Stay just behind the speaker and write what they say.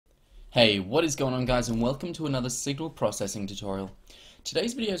Hey, what is going on guys, and welcome to another signal processing tutorial.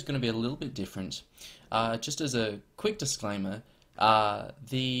 Today's video is going to be a little bit different. Just as a quick disclaimer,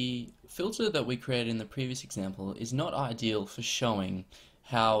 the filter that we created in the previous example is not ideal for showing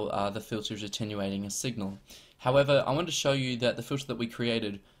how the filter is attenuating a signal. However, I want to show you that the filter that we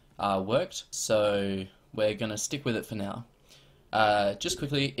created worked, so we're going to stick with it for now. Just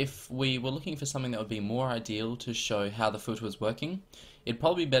quickly, if we were looking for something that would be more ideal to show how the filter was working, it'd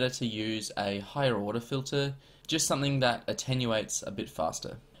probably be better to use a higher order filter, just something that attenuates a bit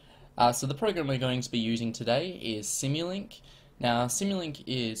faster. So the program we're going to be using today is Simulink. Now Simulink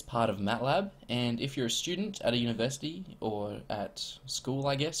is part of MATLAB, and if you're a student at a university or at school,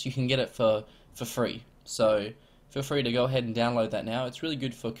 I guess, you can get it for free. So feel free to go ahead and download that now. It's really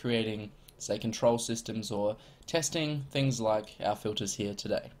good for creating, say, control systems or testing things like our filters here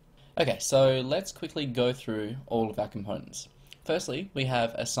today. Okay, so let's quickly go through all of our components. Firstly, we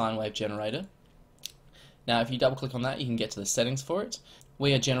have a sine wave generator. Now if you double click on that, you can get to the settings for it.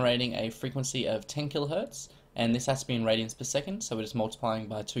 We are generating a frequency of 10 kilohertz, and this has to be in radians per second, so we're just multiplying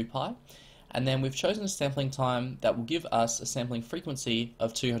by 2 pi. And then we've chosen a sampling time that will give us a sampling frequency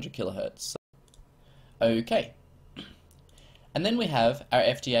of 200 kilohertz. Okay. And then we have our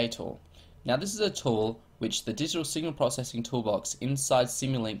FTA tool. Now this is a tool which the digital signal processing toolbox inside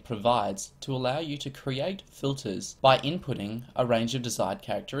Simulink provides to allow you to create filters by inputting a range of desired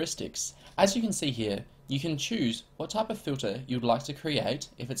characteristics. As you can see here, you can choose what type of filter you'd like to create,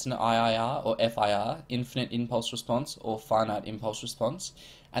 if it's an IIR or FIR, infinite impulse response or finite impulse response,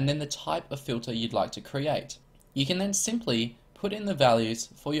 and then the type of filter you'd like to create. You can then simply put in the values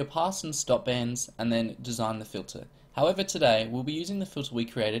for your pass and stop bands and then design the filter. However, today we'll be using the filter we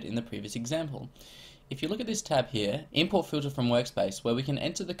created in the previous example. If you look at this tab here, Import Filter from Workspace, where we can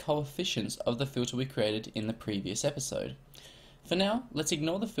enter the coefficients of the filter we created in the previous episode. For now, let's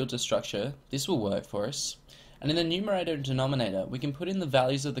ignore the filter structure. This will work for us. And in the numerator and denominator, we can put in the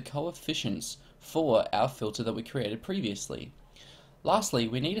values of the coefficients for our filter that we created previously. Lastly,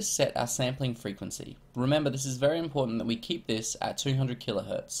 we need to set our sampling frequency. Remember, this is very important that we keep this at 200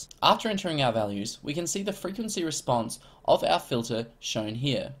 kilohertz. After entering our values, we can see the frequency response of our filter shown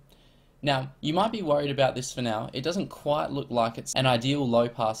here. Now, you might be worried about this for now. It doesn't quite look like it's an ideal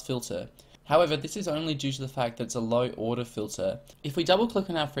low-pass filter. However, this is only due to the fact that it's a low-order filter. If we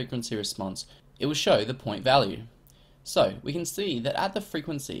double-click on our frequency response, it will show the point value. So, we can see that at the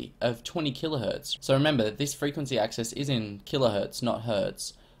frequency of 20 kilohertz, so remember, this frequency axis is in kilohertz, not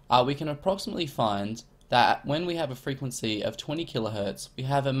hertz, we can approximately find that when we have a frequency of 20 kilohertz, we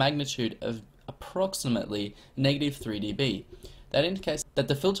have a magnitude of approximately negative 3 dB. That indicates that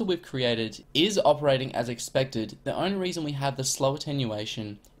the filter we've created is operating as expected. The only reason we have the slow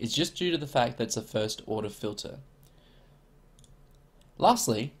attenuation is just due to the fact that it's a first order filter.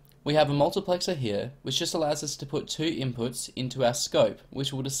 Lastly, we have a multiplexer here, which just allows us to put two inputs into our scope,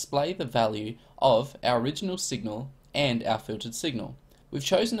 which will display the value of our original signal and our filtered signal. We've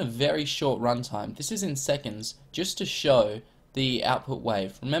chosen a very short runtime. This is in seconds, just to show the output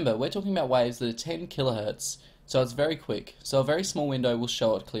wave. Remember, we're talking about waves that are 10 kilohertz, so it's very quick, so a very small window will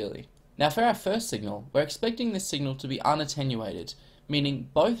show it clearly. Now for our first signal, we're expecting this signal to be unattenuated, meaning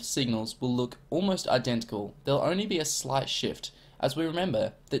both signals will look almost identical. There'll only be a slight shift, as we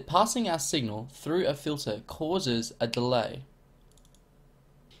remember that passing our signal through a filter causes a delay.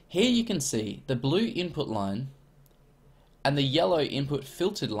 Here you can see the blue input line and the yellow input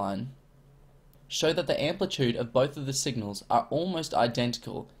filtered line show that the amplitude of both of the signals are almost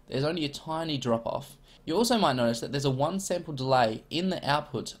identical. There's only a tiny drop off. You also might notice that there's a one sample delay in the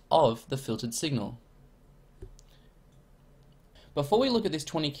output of the filtered signal. Before we look at this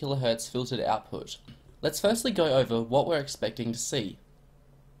 20 kilohertz filtered output, let's firstly go over what we're expecting to see.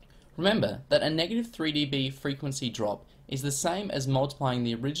 Remember that a negative 3 dB frequency drop is the same as multiplying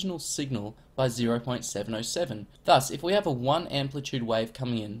the original signal by 0.707. Thus, if we have a 1 amplitude wave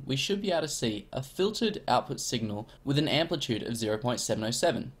coming in, we should be able to see a filtered output signal with an amplitude of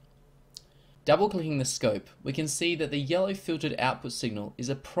 0.707. Double-clicking the scope, we can see that the yellow filtered output signal is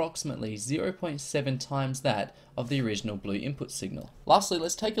approximately 0.7 times that of the original blue input signal. Lastly,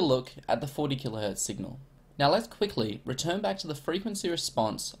 let's take a look at the 40 kHz signal. Now let's quickly return back to the frequency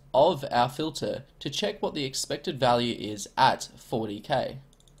response of our filter to check what the expected value is at 40K.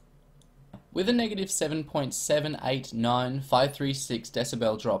 With a negative 7.789536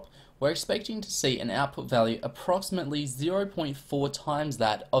 decibel drop, we're expecting to see an output value approximately 0.4 times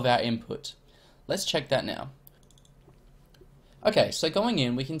that of our input. Let's check that now. Okay, so going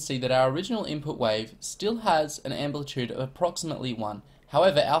in, we can see that our original input wave still has an amplitude of approximately 1.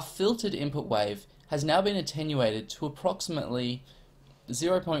 However, our filtered input wave has now been attenuated to approximately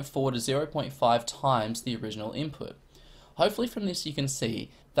 0.4 to 0.5 times the original input. Hopefully from this you can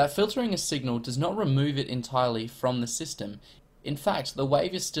see that filtering a signal does not remove it entirely from the system. In fact, the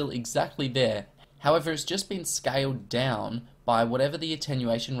wave is still exactly there, however it's just been scaled down by whatever the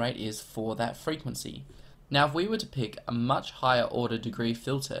attenuation rate is for that frequency. Now if we were to pick a much higher order degree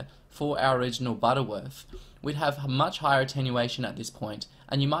filter for our original Butterworth, we'd have a much higher attenuation at this point,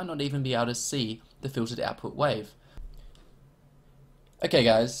 and you might not even be able to see the filtered output wave. Okay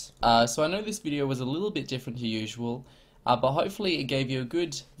guys, so I know this video was a little bit different to usual, but hopefully it gave you a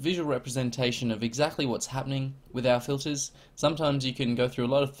good visual representation of exactly what's happening with our filters. Sometimes you can go through a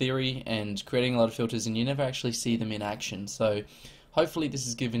lot of theory and creating a lot of filters and you never actually see them in action, so hopefully this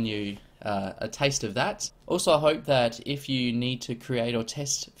has given you a taste of that. Also I hope that if you need to create or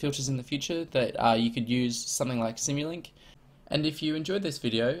test filters in the future that you could use something like Simulink. And if you enjoyed this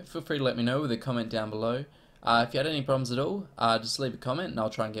video, feel free to let me know with a comment down below. If you had any problems at all, just leave a comment and I'll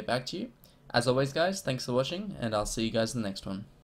try and get back to you. As always guys, thanks for watching and I'll see you guys in the next one.